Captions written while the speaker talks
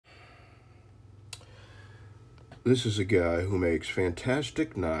This is a guy who makes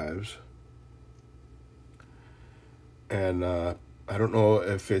fantastic knives, and I don't know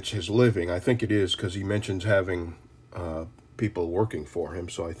if it's his living. I think it is, because he mentions having people working for him,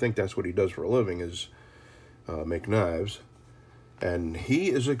 so I think that's what he does for a living, is make knives. And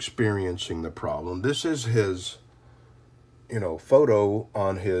he is experiencing the problem. This is his, photo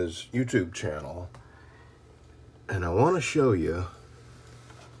on his YouTube channel, and I want to show you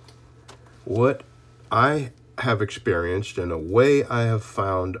what I have experienced and a way I have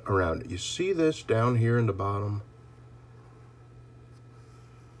found around it. You see this down here in the bottom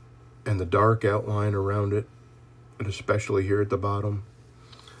and the dark outline around it, and especially here at the bottom?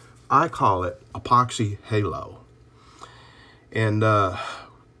 I call it epoxy halo. And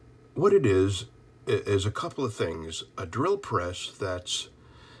what it is a couple of things. A drill press that's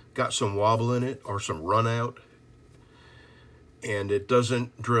got some wobble in it or some run out, and it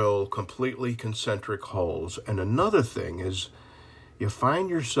doesn't drill completely concentric holes. And another thing is you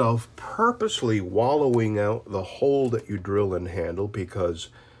find yourself purposely wallowing out the hole that you drill and handle, because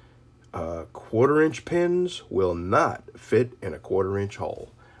 1/4-inch pins will not fit in a 1/4-inch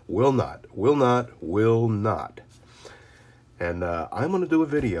hole. Will not. And I'm going to do a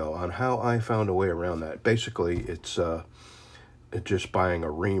video on how I found a way around that. Basically, it's just buying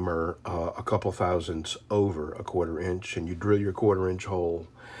a reamer a couple thousandths over a 1/4-inch, and you drill your 1/4-inch hole,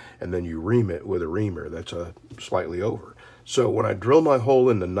 and then you ream it with a reamer that's slightly over. So when I drill my hole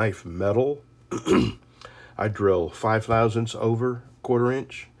in the knife metal, I drill 5/1000ths over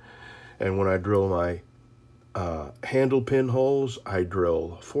 1/4-inch, and when I drill my handle pin holes, I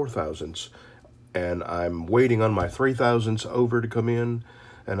drill 4/1000ths. And I'm waiting on my 3/1000ths over to come in,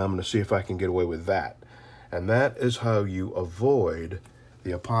 and I'm going to see if I can get away with that. And that is how you avoid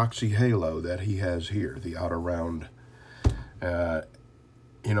the epoxy halo that he has here, the outer round.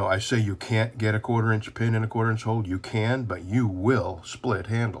 I say you can't get a 1/4-inch pin in a 1/4-inch hole. You can, but you will split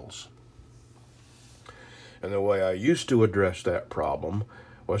handles. And the way I used to address that problem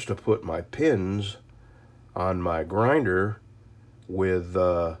was to put my pins on my grinder with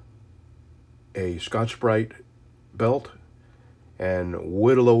a Scotch-Brite belt and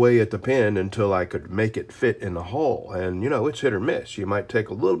whittle away at the pin until I could make it fit in the hole. And, it's hit or miss. You might take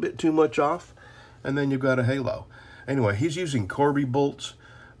a little bit too much off, and then you've got a halo. Anyway, he's using Corby bolts,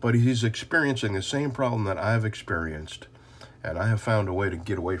 but he's experiencing the same problem that I've experienced, and I have found a way to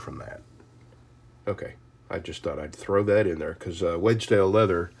get away from that. Okay, I just thought I'd throw that in there, because Wedgetail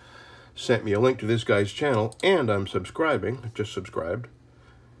Leather sent me a link to this guy's channel, and I'm subscribing, just subscribed.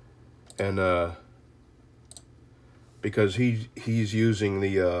 And because he's using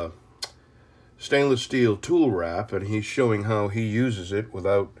the stainless steel tool wrap, and he's showing how he uses it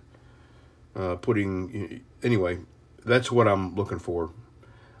without anyway, that's what I'm looking for.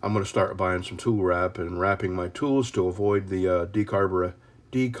 I'm going to start buying some tool wrap and wrapping my tools to avoid the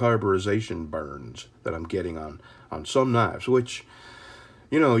decarburization burns that I'm getting on some knives, which,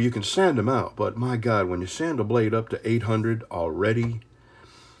 you can sand them out, but my God, when you sand a blade up to 800 already,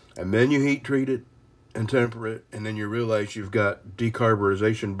 and then you heat treat it and temper it, and then you realize you've got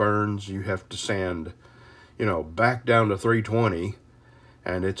decarburization burns, you have to sand, back down to 320,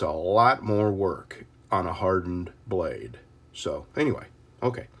 and it's a lot more work on a hardened blade. So, anyway,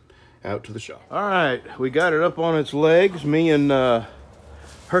 okay, out to the shop. All right, we got it up on its legs, me and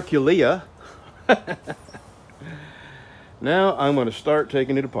Herculea. Now I'm going to start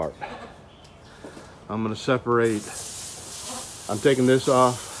taking it apart. I'm going to separate. I'm taking this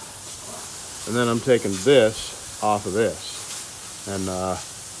off, and then I'm taking this off of this, and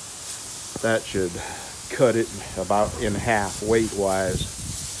that should cut it about in half weight wise.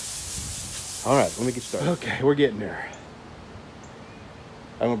 All right, let me get started. Okay, we're getting there.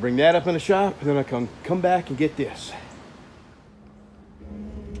 I'm gonna bring that up in the shop, and then I can come back and get this.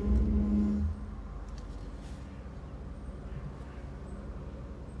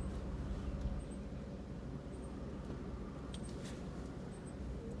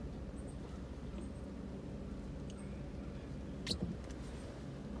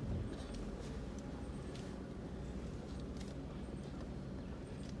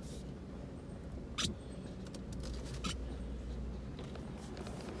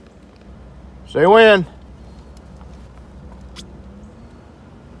 Say when.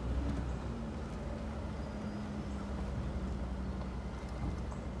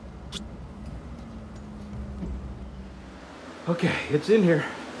 Okay, it's in here.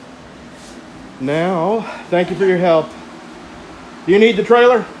 Now, thank you for your help. Do you need the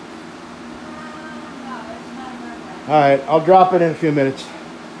trailer? All right, I'll drop it in a few minutes.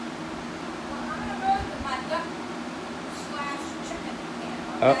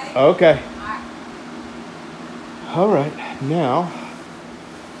 Okay. All right, now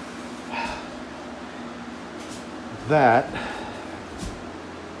that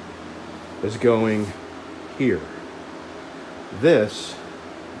is going here. This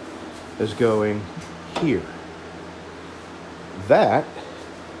is going here. That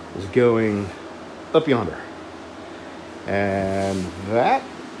is going up yonder. And that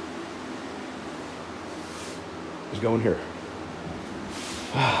is going here.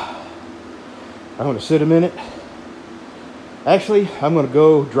 I'm going to sit a minute. Actually, I'm going to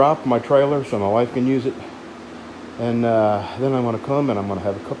go drop my trailer so my wife can use it. And then I'm going to come and I'm going to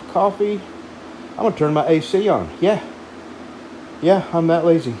have a cup of coffee. I'm going to turn my AC on. Yeah, I'm that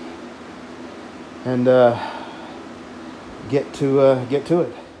lazy. And get to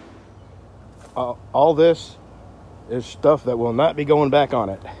it. All this is stuff that will not be going back on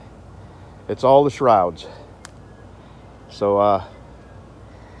it. It's all the shrouds. So I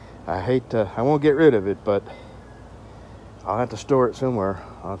won't get rid of it, but I'll have to store it somewhere.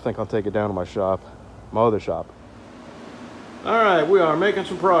 I think I'll take it down to my shop, my other shop. All right, we are making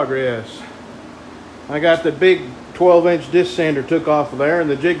some progress. I got the big 12-inch disc sander took off of there and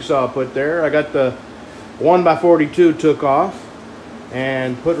the jigsaw put there. I got the 1x42 took off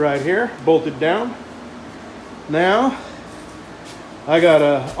and put right here, bolted down. Now, I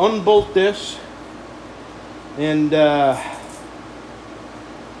gotta unbolt this and I'm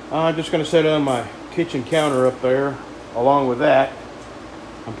just gonna set it on my kitchen counter up there. Along with that,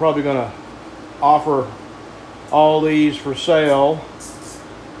 I'm probably gonna offer all these for sale.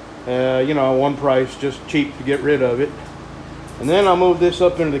 You know, one price, just cheap to get rid of it. And then I'll move this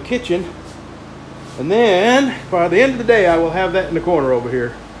up into the kitchen. And then, by the end of the day, I will have that in the corner over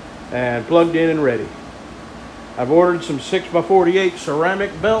here and plugged in and ready. I've ordered some 6x48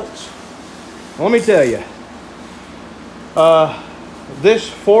 ceramic belts. Let me tell you, this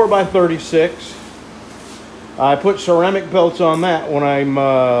 4x36, I put ceramic belts on that when I'm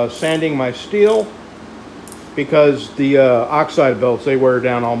sanding my steel, because the oxide belts, they wear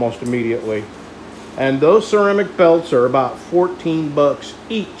down almost immediately. And those ceramic belts are about 14 bucks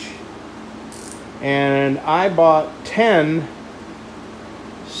each. And I bought 10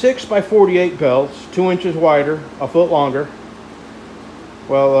 6x48 belts, 2 inches wider, a foot longer.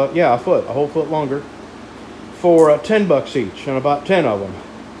 Well, yeah, a whole foot longer, for 10 bucks each, and about 10 of them.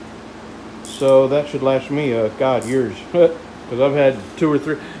 So that should last me, God, years. Because I've had 2 or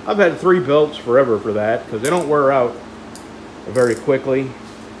 3. I've had 3 belts forever for that, because they don't wear out very quickly.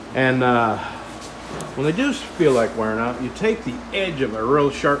 And when they do feel like wearing out, you take the edge of a real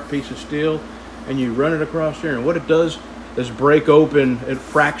sharp piece of steel and you run it across here, and what it does is break open, it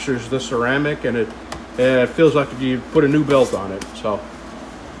fractures the ceramic, and it feels like you put a new belt on it. So,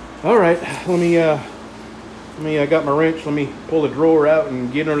 all right, let me, I got my wrench. Let me pull the drawer out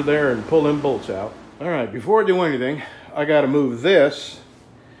and get under there and pull them bolts out. All right, before I do anything, I got to move this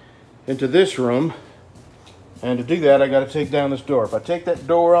into this room. And to do that, I got to take down this door. If I take that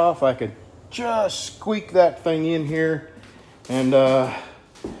door off, I could just squeak that thing in here. And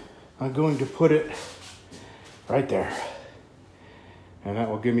I'm going to put it right there. And that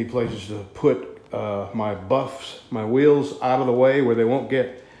will give me places to put my buffs, my wheels out of the way where they won't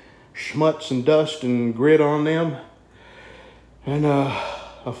get schmutz and dust and grit on them. And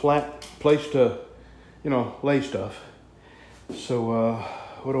a flat place to, you know, lay stuff. So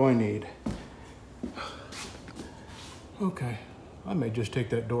what do I need? Okay, I may just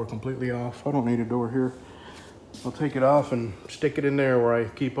take that door completely off. I don't need a door here. I'll take it off and stick it in there where I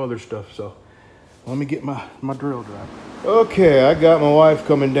keep other stuff. So let me get my drill driver. Okay, I got my wife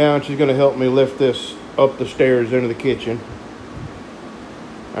coming down. She's gonna help me lift this up the stairs into the kitchen.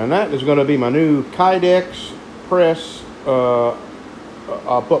 And that is gonna be my new Kydex press.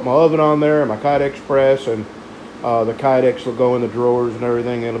 I'll put my oven on there, my Kydex press, and the Kydex will go in the drawers and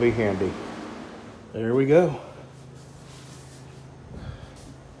everything. It'll be handy. There we go.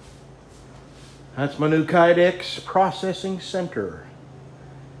 That's my new Kydex processing center.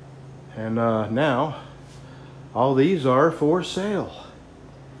 And now, all these are for sale.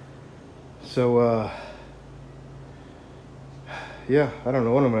 So, yeah, I don't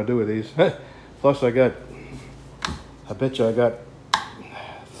know what I'm gonna do with these. Plus I bet you I got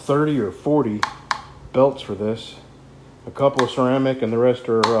 30 or 40 belts for this. A couple of ceramic and the rest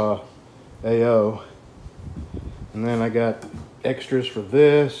are AO. And then I got extras for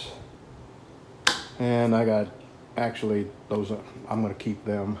this. And I got, actually, those, I'm gonna keep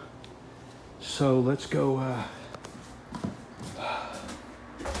them. So let's go,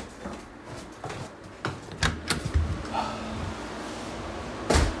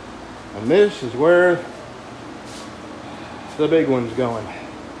 and this is where the big one's going.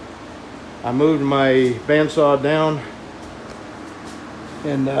 I moved my bandsaw down,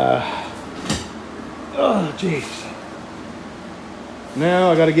 and oh jeez.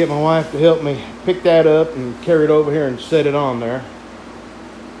 Now I got to get my wife to help me pick that up and carry it over here and set it on there.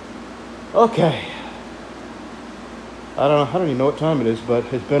 Okay. I don't even know what time it is, but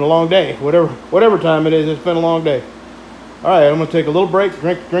it's been a long day. Whatever time it is, it's been a long day. All right, I'm gonna take a little break,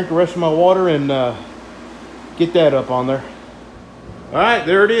 drink the rest of my water, and get that up on there. All right,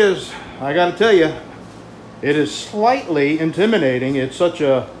 there it is. I got to tell you, it is slightly intimidating. It's such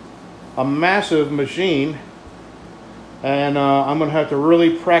a massive machine, and I'm gonna have to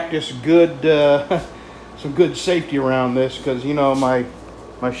really practice good some good safety around this, because you know my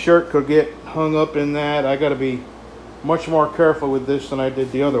shirt could get hung up in that. I got to be much more careful with this than I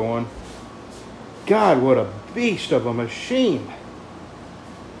did the other one. God, what a beast of a machine.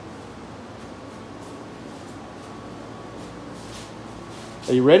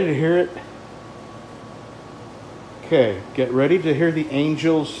 Are you ready to hear it? Okay, get ready to hear the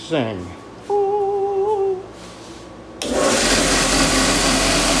angels sing.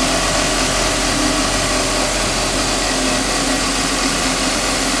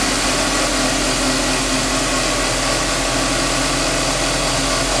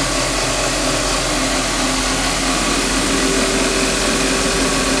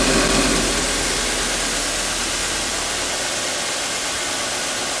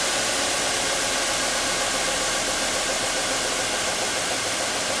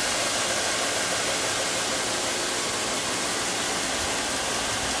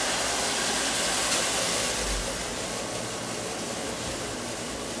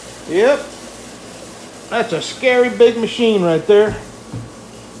 Yep, that's a scary big machine right there.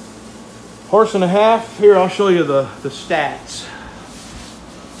 Horse and a half. Here, I'll show you the stats.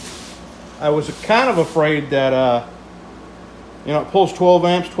 I was kind of afraid that, you know, it pulls 12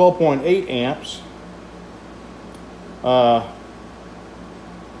 amps, 12.8 amps.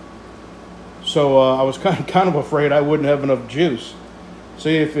 So I was kind of afraid I wouldn't have enough juice.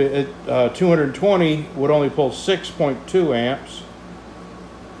 See, if it 220 would only pull 6.2 amps.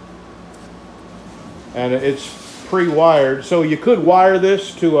 And it's pre-wired, so you could wire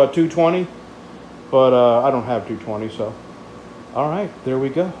this to 220, but I don't have 220, so all right, there we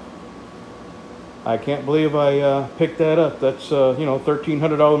go. I can't believe I picked that up. That's you know,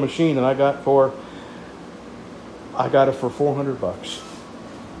 $1,300 machine, and I got it for $400,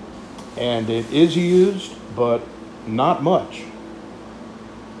 and it is used, but not much.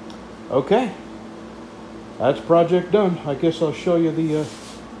 Okay, that's project done. I guess I'll show you the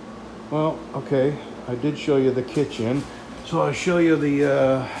well, okay, I did show you the kitchen, so I'll show you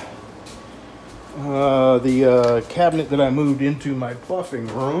the cabinet that I moved into my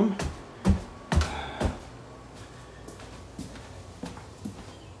buffing room.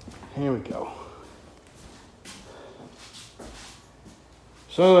 Here we go.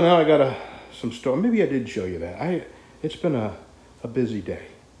 So now I got some store. Maybe I did show you that. It's been a busy day.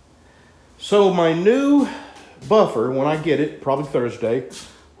 So my new buffer, when I get it, probably Thursday,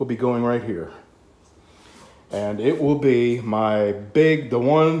 will be going right here. And it will be the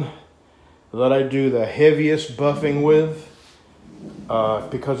one that I do the heaviest buffing with,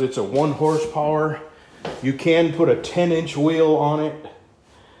 because it's a 1 horsepower. You can put a 10-inch wheel on it.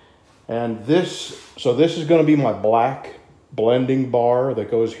 And this is going to be my black blending bar that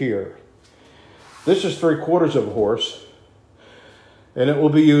goes here. This is 3/4 of a horse, and it will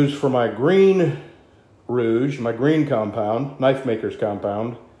be used for my green rouge, my green compound, knife maker's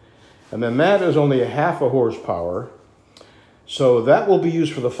compound. And then that is only a 1/2 horsepower. So that will be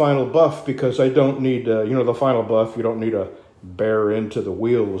used for the final buff, because I don't need, you know, the final buff, you don't need to bear into the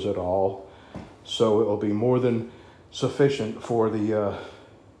wheels at all. So it will be more than sufficient for the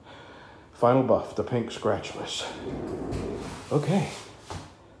final buff, the pink scratchless. Okay,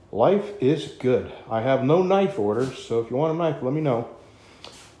 life is good. I have no knife orders, so if you want a knife, let me know.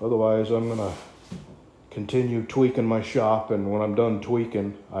 Otherwise, I'm gonna continue tweaking my shop, and when I'm done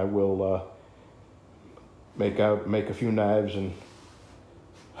tweaking, I will make a few knives and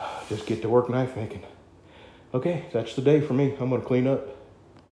just get to work knife making. Okay, that's the day for me. I'm gonna clean up.